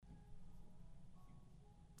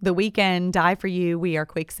The Weekend, Die For You. We are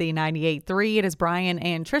Quick C 98.3. It is Brian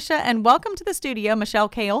and Trisha, and welcome to the studio, Michelle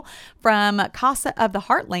Kale from CASA of the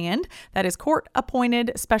Heartland. That is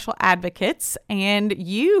court-appointed special advocates, and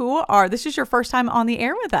this is your first time on the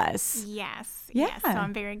air with us. Yes. Yeah. Yes. So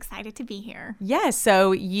I'm very excited to be here. Yes.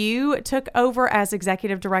 So you took over as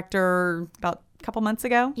executive director about couple months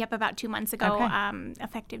ago? Yep, about 2 months ago, Okay.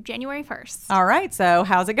 Effective January 1st. All right. So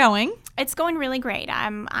how's it going? It's going really great.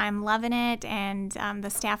 I'm loving it, and the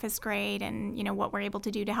staff is great, and what we're able to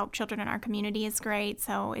do to help children in our community is great.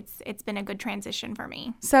 So it's been a good transition for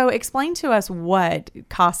me. So explain to us what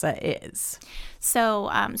CASA is. So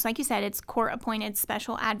like you said, it's court-appointed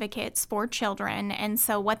special advocates for children. And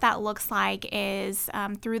so what that looks like is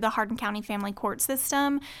through the Hardin County Family Court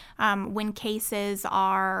System, when cases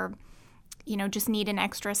are just need an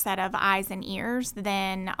extra set of eyes and ears,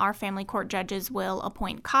 then our family court judges will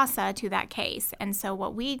appoint CASA to that case. And so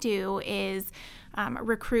what we do is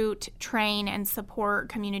recruit, train, and support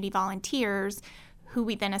community volunteers who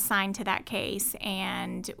we then assign to that case,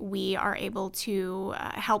 and we are able to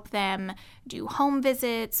help them do home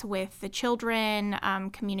visits with the children,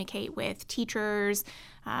 communicate with teachers,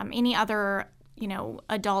 any other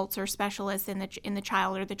adults or specialists in the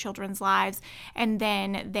child or the children's lives, and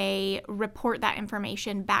then they report that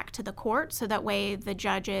information back to the court, so that way the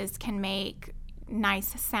judges can make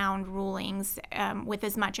nice, sound rulings with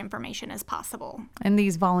as much information as possible. And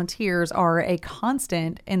these volunteers are a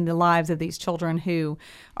constant in the lives of these children who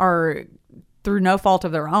are, through no fault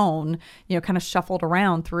of their own, kind of shuffled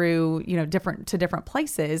around through, different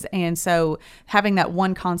places. And so having that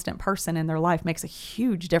one constant person in their life makes a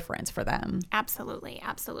huge difference for them. Absolutely.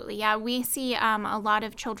 Absolutely. Yeah. We see a lot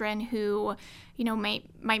of children who,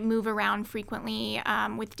 might move around frequently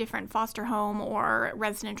with different foster home or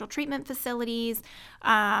residential treatment facilities,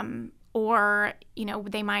 or,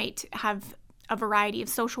 they might have a variety of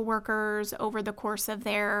social workers over the course of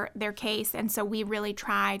their case. And so we really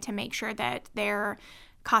try to make sure that their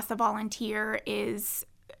CASA volunteer is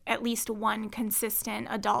at least one consistent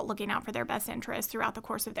adult looking out for their best interests throughout the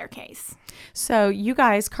course of their case. So you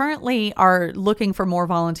guys currently are looking for more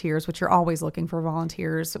volunteers, which you're always looking for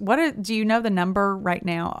volunteers. Do you know the number right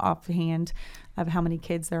now offhand of how many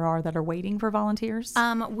kids there are that are waiting for volunteers?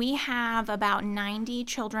 We have about 90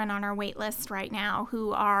 children on our wait list right now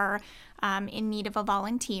who are in need of a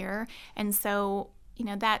volunteer. And so,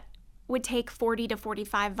 that would take 40 to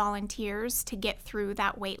 45 volunteers to get through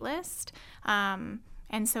that wait list.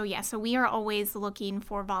 And so, so we are always looking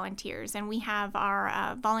for volunteers. And we have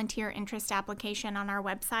our volunteer interest application on our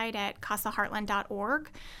website at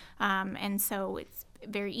casaheartland.org. And so it's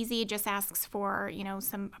very easy. It just asks for,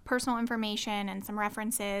 some personal information and some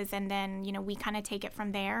references. And then, we kind of take it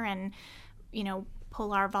from there and,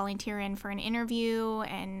 pull our volunteer in for an interview,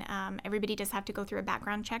 and everybody just have to go through a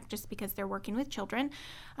background check just because they're working with children.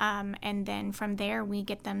 And then from there, we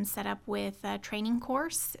get them set up with a training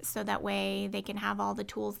course, so that way they can have all the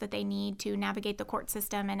tools that they need to navigate the court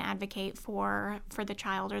system and advocate for the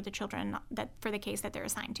child or the children for the case that they're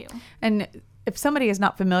assigned to. And if somebody is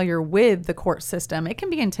not familiar with the court system, it can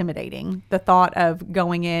be intimidating, the thought of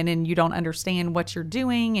going in and you don't understand what you're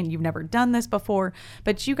doing and you've never done this before,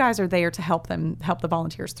 but you guys are there to help the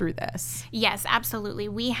volunteers through this. Yes, absolutely.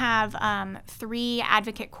 We have 3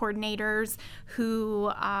 advocate coordinators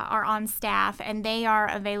who are on staff, and they are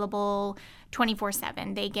available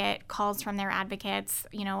 24/7. They get calls from their advocates,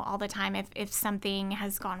 all the time. If something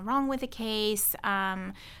has gone wrong with a case,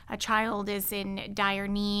 a child is in dire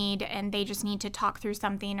need and they just need to talk through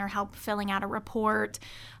something or help filling out a report.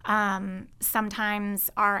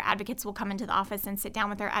 Sometimes our advocates will come into the office and sit down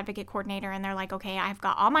with their advocate coordinator, and they're like, okay, I've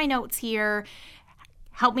got all my notes here.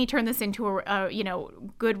 Help me turn this into a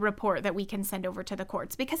good report that we can send over to the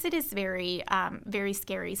courts, because it is very, very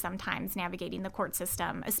scary sometimes navigating the court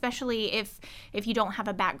system, especially if you don't have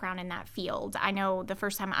a background in that field. I know the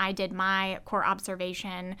first time I did my court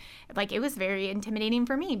observation, it was very intimidating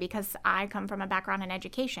for me because I come from a background in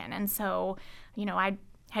education. And so, I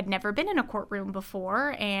had never been in a courtroom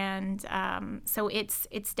before, and so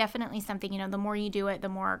it's definitely something, the more you do it, the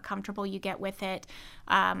more comfortable you get with it.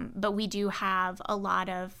 But we do have a lot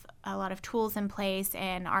of tools in place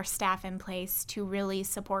and our staff in place to really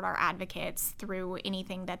support our advocates through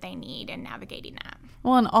anything that they need in navigating that.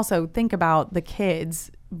 Well, and also think about the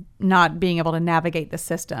kids not being able to navigate the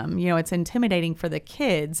system. It's intimidating for the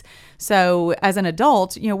kids. So as an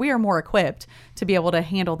adult, we are more equipped to be able to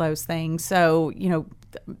handle those things. So,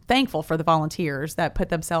 thankful for the volunteers that put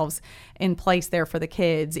themselves in place there for the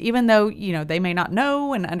kids, even though, they may not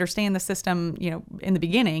know and understand the system, in the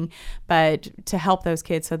beginning, but to help those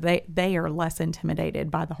kids so they are less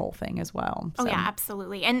intimidated by the whole thing as well. Oh, yeah,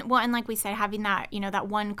 absolutely. And like we said, having that, that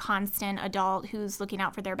one constant adult who's looking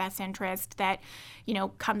out for their best interest that,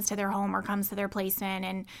 comes to their home or comes to their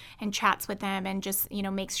placement and chats with them and just,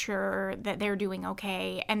 makes sure that they're doing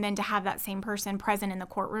okay. And then to have that same person present in the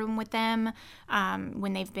courtroom with them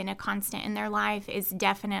when they've been a constant in their life is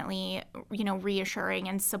definitely, reassuring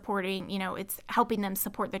and supporting, it's helping them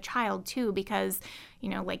support the child too, because,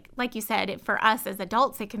 like you said, for us as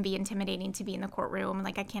adults, it can be intimidating to be in the courtroom.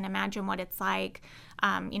 Like, I can't imagine what it's like,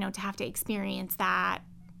 to have to experience that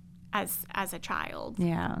as a child.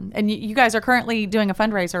 Yeah. And you guys are currently doing a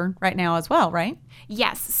fundraiser right now as well, right?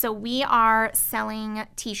 Yes. So we are selling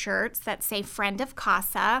t-shirts that say Friend of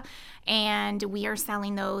CASA, and we are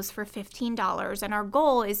selling those for $15. And our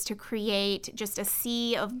goal is to create just a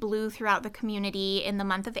sea of blue throughout the community in the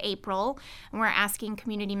month of April. And we're asking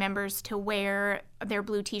community members to wear their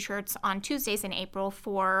blue t-shirts on Tuesdays in April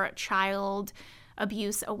for Child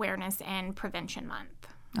Abuse Awareness and Prevention Month.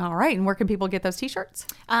 All right. And where can people get those t-shirts?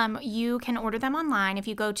 You can order them online if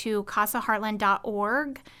you go to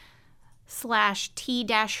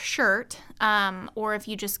casaheartland.org/t-shirt, or if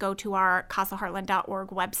you just go to our casaheartland.org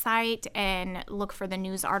website and look for the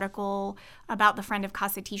news article about the Friend of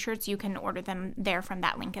CASA t-shirts, you can order them there from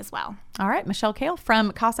that link as well. All right. Michelle Kale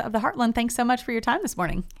from Casa of the Heartland, thanks so much for your time this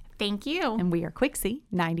morning. Thank you. And we are Quixie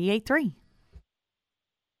 98.3.